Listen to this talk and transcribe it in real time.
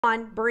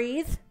on,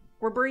 breathe.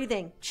 We're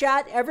breathing.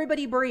 Chat,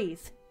 everybody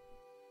breathe.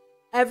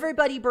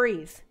 Everybody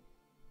breathe.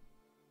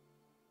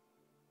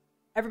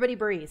 Everybody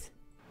breathe.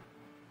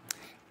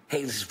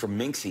 Hey, this is from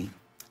Minxy,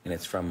 and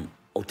it's from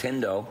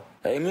Otendo.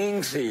 Hey,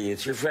 Minxy,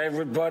 it's your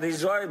favorite buddy,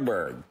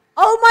 Zoidberg.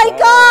 Oh, my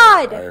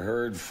God! I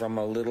heard from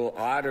a little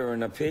otter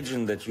and a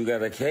pigeon that you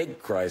got a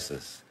cake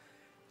crisis.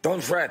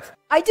 Don't fret.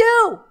 I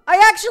do!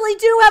 I actually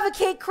do have a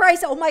cake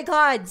crisis. Oh, my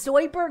God.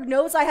 Zoidberg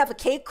knows I have a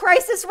cake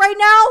crisis right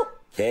now?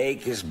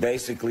 Cake is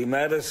basically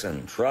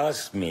medicine.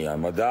 Trust me,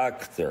 I'm a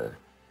doctor.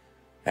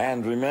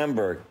 And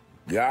remember,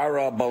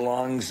 Gara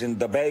belongs in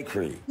the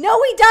bakery.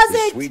 No, he doesn't.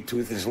 His sweet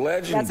tooth is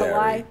legendary. That's a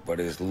lie. But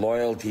his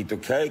loyalty to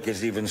cake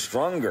is even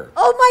stronger.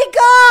 Oh,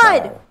 my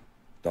God! Now,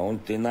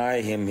 don't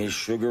deny him his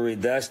sugary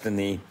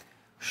destiny.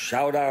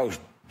 Shout out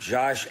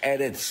Josh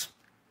Edits.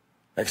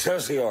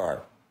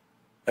 Excelsior!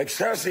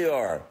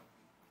 Excelsior!